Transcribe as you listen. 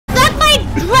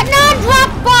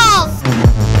non-drop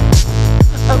balls!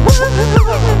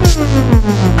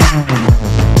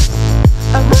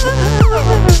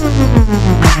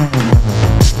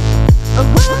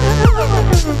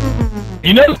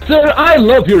 You know, sir, I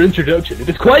love your introduction. It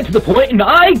is quite to the point, and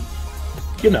I,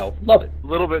 love it. A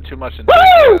little bit too much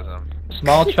enthusiasm.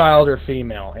 Small child or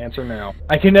female? Answer now.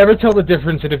 I can never tell the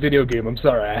difference in a video game. I'm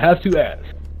sorry, I have to ask.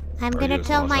 I'm gonna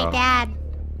tell my dad.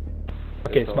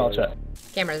 Okay, small child.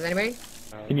 Cameras, anybody?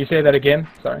 Can you say that again?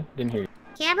 Sorry, didn't hear you.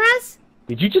 Cameras?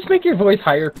 Did you just make your voice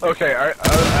higher? Okay, I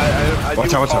do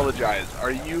apologize.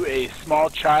 Are you a small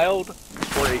child,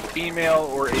 or a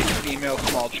female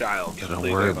small child? Yeah, don't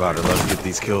worry about it. Let's get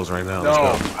these kills right now. No,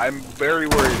 Let's go. I'm very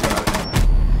worried about it.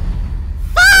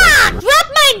 Fuck! Drop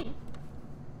my...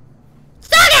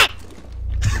 Suck it!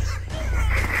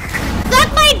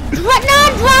 Suck my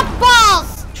non-drop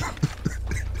balls!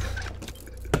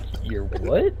 Your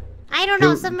what? I don't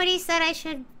know, somebody said I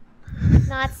should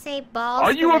not say balls.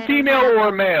 Are you a female or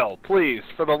a male? Please,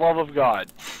 for the love of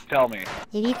God, tell me.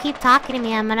 If you keep talking to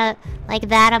me, I'm gonna, like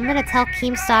that, I'm gonna tell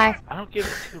Keemstar. I don't give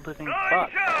a two living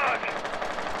fuck.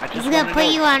 He's gonna put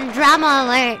you on drama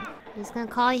alert. He's gonna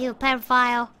call you a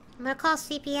pedophile. I'm gonna call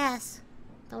CPS.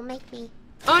 Don't make me.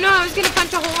 Oh no, I was gonna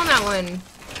punch a hole in that one.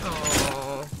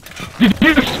 Oh.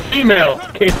 Diffuse female!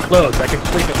 Case closed. I can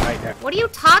sleep at night now. What are you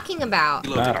talking about?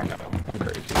 I don't know. I'm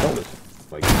crazy. Don't listen.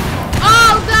 Like,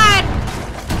 oh god!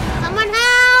 Someone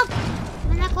help!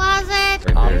 I'm in the closet.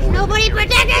 There's nobody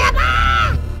protecting him!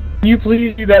 can you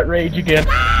please do that rage again?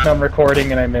 I'm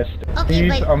recording and I missed it. Okay,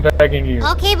 please, but- I'm begging you.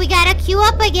 Okay, we gotta queue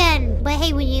up again. But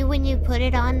hey, when you put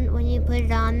it on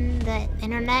the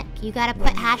internet, you gotta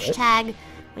put hashtag.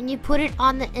 When you put it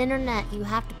on the internet, you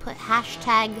have to put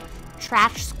hashtag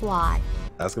trash squad.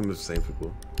 Ask them if the same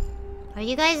people. Are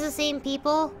you guys the same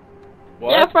people?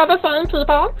 What? Yes, we're the same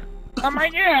people. Oh my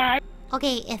god.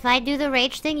 Okay, if I do the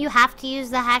rage thing, you have to use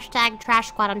the hashtag trash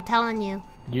squad. I'm telling you.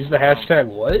 Use the hashtag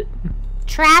what?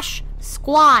 Trash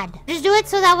squad. Just do it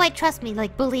so that way, trust me,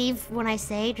 like believe when I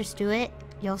say, just do it.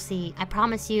 You'll see. I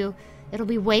promise you, it'll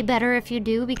be way better if you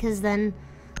do because then,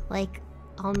 like,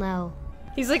 I'll know.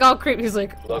 He's like all creepy. He's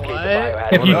like, what?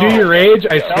 If you do your rage,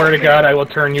 I swear to God, I will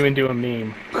turn you into a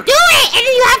meme. Do it! And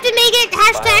you have to make it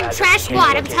hashtag trash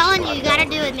squad. I'm telling you, you gotta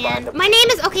do it, man. My name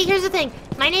is, okay, here's the thing.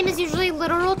 My name is usually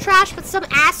literal trash, but some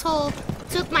asshole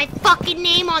took my fucking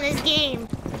name on this game.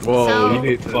 Whoa, So- you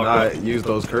need to not use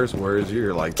those curse words.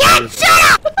 You're like... Cat,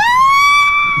 shut up!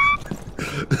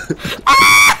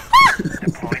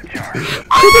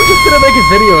 I'm just gonna make a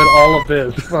video in all of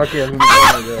this. Fucking.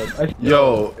 Oh my god.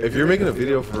 Yo, if you're making a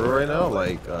video for real right now,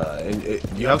 like,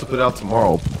 you have to put it out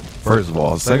tomorrow, first of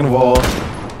all. Second of all,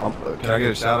 can I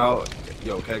get a shout out?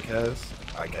 Yo, Cat Kaz.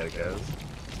 Hi, Cat Kaz.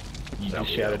 You just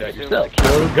shouted at yourself.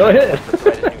 Go ahead.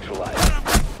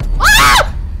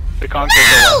 The conqueror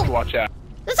wants to watch out.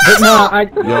 This But no,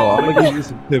 asshole! Yo, I'm gonna give you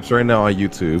some tips right now on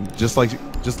YouTube. Just like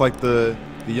the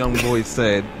young boy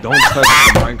said, don't touch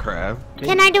Minecraft.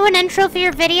 Can I do an intro for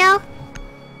your video?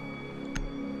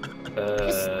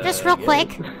 Just real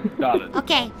quick. Got it.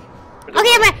 Okay. Okay,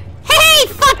 I'm gonna... Hey,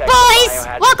 fuck boys!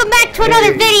 Welcome back to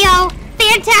another video.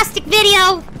 Fantastic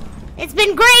video. It's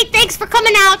been great. Thanks for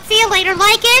coming out. See you later.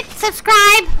 Like it,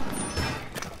 subscribe.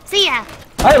 See ya.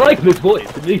 I like this voice.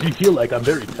 It makes me feel like I'm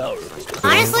very powerful.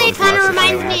 Honestly, it kind of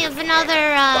reminds me of another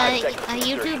a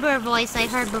YouTuber voice I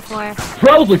heard before.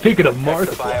 Probably thinking of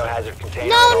Martha.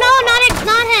 No, not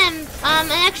him.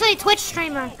 Actually a Twitch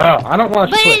streamer. Oh, I don't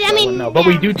watch But Twitch. I mean, no, but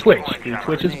we do Twitch. Do you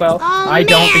Twitch as well? Oh, I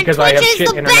don't man, because I Twitch have is shit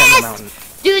the internet in the best!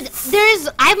 mountains.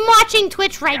 Dude, I'm watching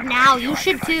Twitch right now. You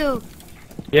should too.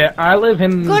 Yeah, I live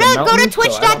in Go the to mountains, so I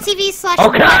don't- twitch.tv/.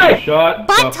 Okay! Shut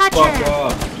Butt the toucher. fuck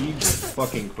up. Jesus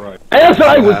fucking Christ. As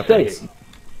I was happens. saying.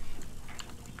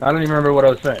 I don't even remember what I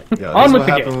was saying. Yeah, On this with what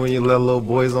the happened game. when you let little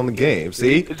boys on the game.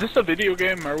 See? Is this a video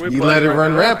game? Are we You playing let it right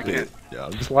run now? rapid. Yeah,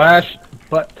 Slash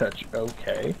butt touch.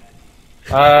 Okay.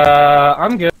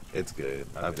 I'm good. it's good.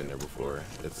 I've been there before.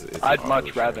 It's I'd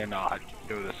much rather not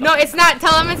do this. No, it's not.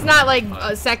 Tell him it's not like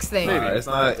a sex thing. It's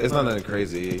not nothing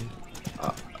crazy.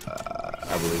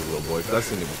 I believe, little boy, 'cause I've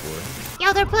seen it before.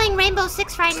 Yo, they're playing Rainbow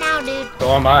Six right now, dude. So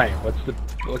am I. What's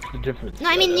the difference? No,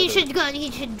 I mean you should go.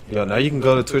 You should. Yo, now you can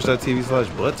go to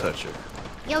twitch.tv/bloodtoucher.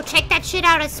 Yo, check that shit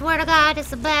out. I swear to God, it's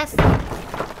the best.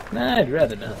 Nah, I'd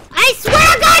rather not. I swear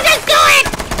to God, just do it.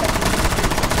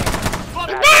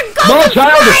 You better go Small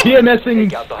child is subscribe.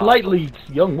 PMSing slightly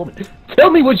young woman. Tell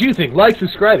me what you think. Like,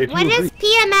 subscribe if What you agree. is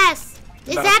PMS?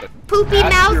 Is that poopy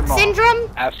Ask your mouth mom. syndrome?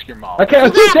 Ask your mom. Okay, I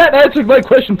think that answered my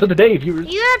question for the day, viewers.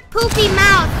 You're poopy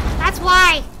mouth. That's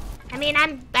why. I mean,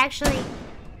 I'm actually.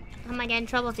 I might get in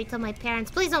trouble if you tell my parents.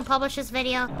 Please don't publish this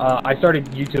video. I started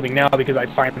YouTubing now because I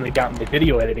finally got my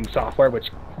video editing software, which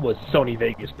was Sony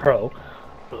Vegas Pro.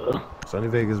 Ugh. Sony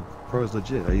Vegas Pro is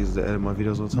legit. I use it to edit my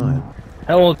videos all the time.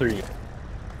 How old are you?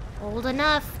 Old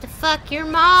enough to fuck your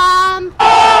mom.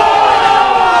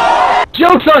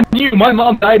 Joke's on you! My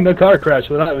mom died in a car crash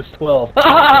when I was 12.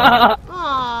 Aww.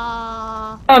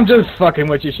 I'm just fucking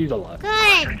with you. She's alive.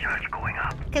 Good.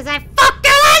 Because I fucked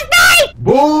her last night!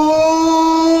 Boom!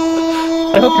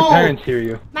 I hope your parents hear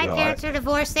you. My parents are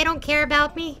divorced. They don't care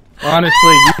about me.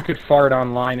 Honestly, you could fart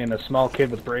online and a small kid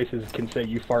with braces can say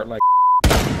you fart like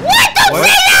What? Don't say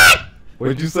that! What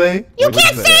did you say? You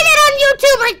can't say that on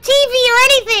YouTube or TV or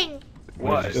anything.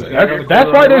 What?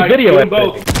 That's why there's video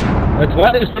editing. That's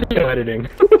why there's video editing.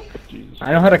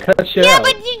 I know how to cut shit out.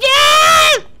 But you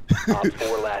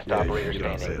Last operator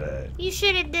standing. You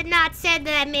should have did not said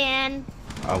that, man.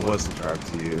 I was subscribed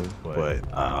to you, but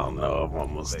I don't know if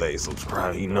I'm gonna stay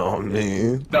subscribed, you know what I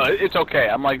mean? No, it's okay.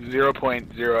 I'm like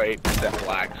 0.08%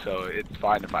 black, so it's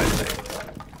fine if I say it.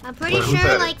 I'm pretty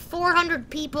sure like 400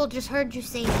 people just heard you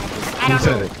say that. I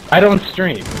don't know. I don't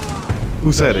stream.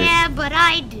 Who said it? Yeah, but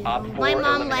I do. My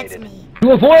mom lets me.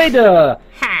 To avoid,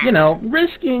 you know,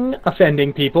 risking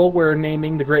offending people, we're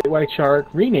naming the great white shark,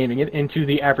 renaming it into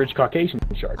the average Caucasian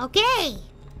shark. Okay.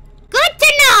 Good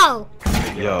to know!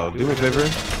 Yo, do me a favor.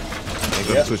 And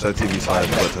go to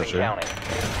twitch.tv/bloodtoucher.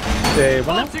 Say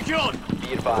what? Go to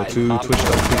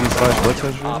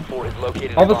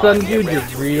twitch.tv/bloodtoucher. All of a sudden, dude, you're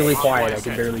really quiet. I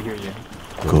can barely hear you.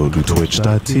 Go to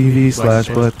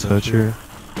twitch.tv/bloodtoucher.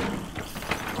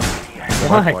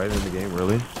 Why? Quiet in the game,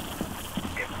 really?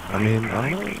 I mean, I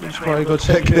don't know. You should probably go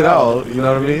check it out. You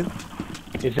know what I mean?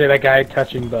 You say that guy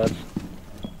touching butts.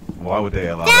 Why would they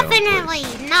allow that? Definitely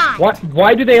not.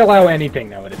 Why do they allow anything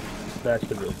nowadays? That's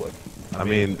the real question. I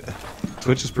mean,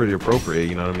 Twitch is pretty appropriate,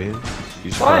 you know what I mean?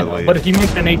 You should Fine, probably... but if you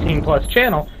make an 18+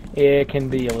 channel, it can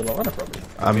be a little inappropriate.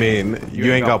 I mean,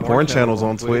 you ain't got porn channels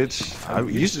on Twitch.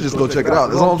 You should just go check it out.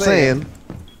 That's all I'm saying.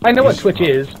 I know what Twitch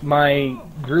is. My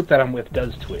group that I'm with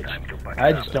does Twitch.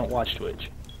 I just don't watch Twitch.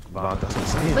 That's what I'm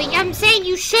saying. But I'm saying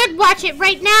you should watch it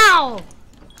right now.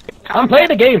 I'm playing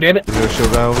the game, damn it. Is there a show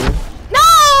guy over there? No!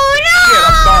 Shit,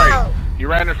 I'm sorry. You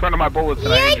ran in front of my bullets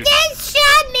and I You injured you. just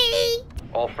shot me!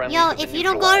 Yo, if you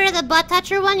don't go to the butt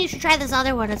toucher one, you should try this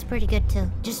other one. It's pretty good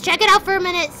too. Just check it out for a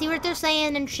minute, see what they're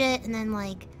saying and shit, and then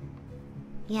like,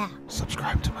 yeah.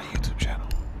 Subscribe to my YouTube channel.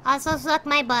 Also suck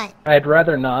my butt. I'd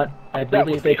rather not. I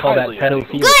believe they call that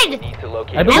pedophilia. Good!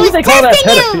 I believe they call that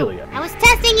pedophilia. I was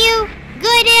testing you!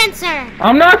 Good answer!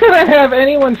 I'm not gonna have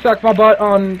anyone suck my butt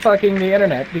on fucking the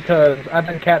internet because I've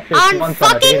been catfished On once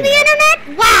fucking on the internet?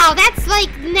 Wow, that's like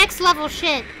next level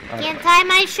shit. Can't tie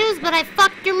my shoes, but I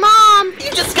fucked your mom. You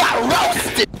just got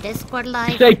roasted. Discord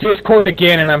live. Say Discord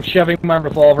again and I'm shoving my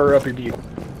revolver up your butt.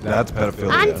 That's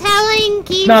pedophilia. I'm telling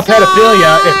Keemstar. It's not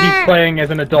pedophilia if he's playing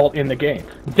as an adult in the game.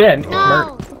 Then it's No,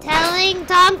 murder. telling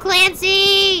Tom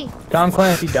Clancy. Tom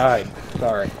Clancy died.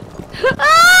 Sorry.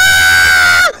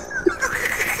 Ah!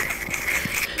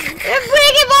 It's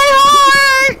breaking my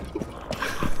heart.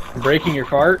 Breaking your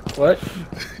fart? What?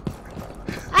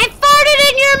 I farted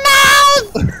in your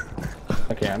mouth.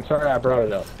 Okay, I'm sorry I brought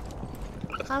it up.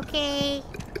 Okay.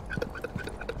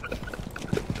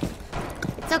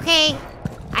 It's okay.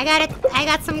 I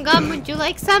got some gum. Would you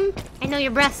like some? I know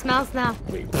your breath smells now.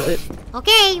 Wait, what?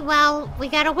 Okay, well, we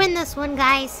gotta win this one,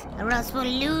 guys. Or else we're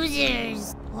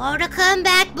losers. Or to come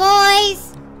back,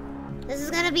 boys. This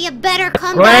is gonna be a better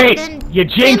comeback Great! than You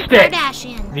jinxed Kim it!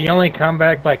 Kardashian. The only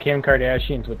comeback by Kim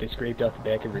Kardashian is what they scraped off the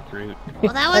back of her throat.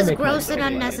 Well, that was make gross my and day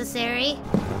unnecessary.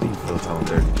 How do you feel telling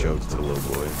dirty jokes to a little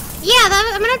boy? Yeah,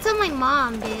 I'm gonna tell my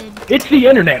mom, dude. It's the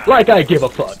internet, like I give a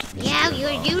fuck. Yeah,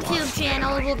 your YouTube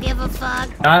channel will give a fuck.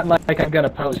 Not like I'm gonna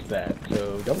post that,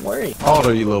 so don't worry. How old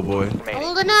are you, little boy?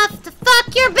 Old enough to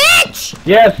fuck your bitch!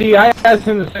 Yeah, see, I asked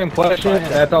him the same question, and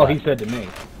that's all he said to me.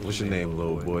 What's your name,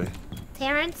 little boy?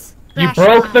 Terrence? You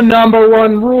broke the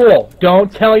 #1 rule.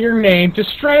 Don't tell your name to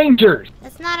strangers.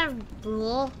 That's not a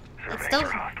rule. It's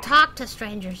don't talk to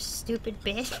strangers, stupid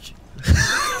bitch.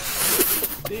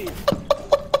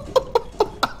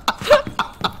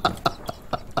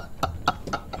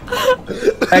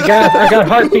 Hey guys, I got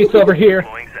heartbeats over here.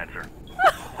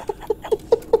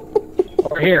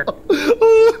 Over here.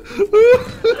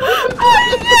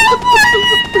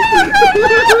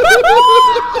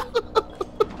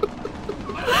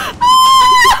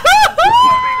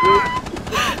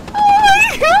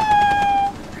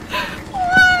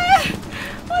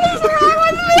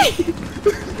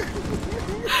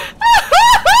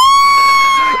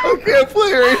 I can't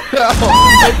play right now.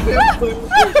 I can't play.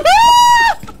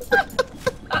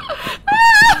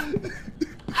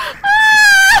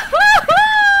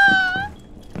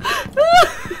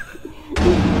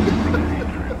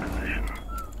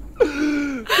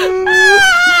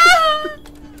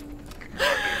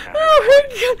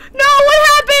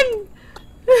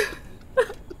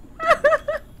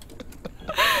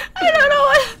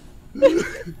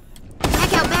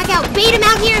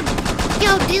 here.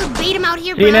 Yo, dude, bait him out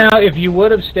here, bro. See, now, if you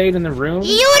would have stayed in the room...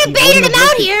 You would have baited him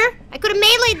out here. I could have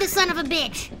meleeed the son of a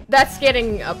bitch. That's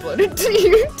getting uploaded to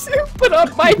YouTube, put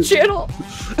on my channel.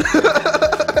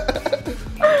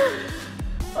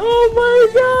 Oh my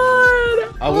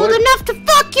god! Old enough to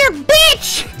fuck your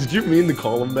bitch! Did you mean to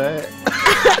call him that?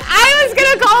 I was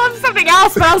gonna call him something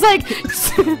else, but I was like...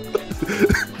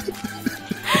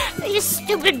 You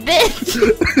stupid bitch!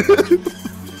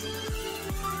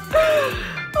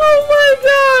 Oh my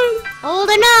god! Old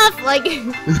enough! Like,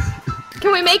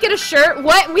 can we make it a shirt?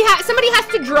 What? Somebody has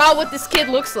to draw what this kid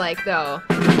looks like, though.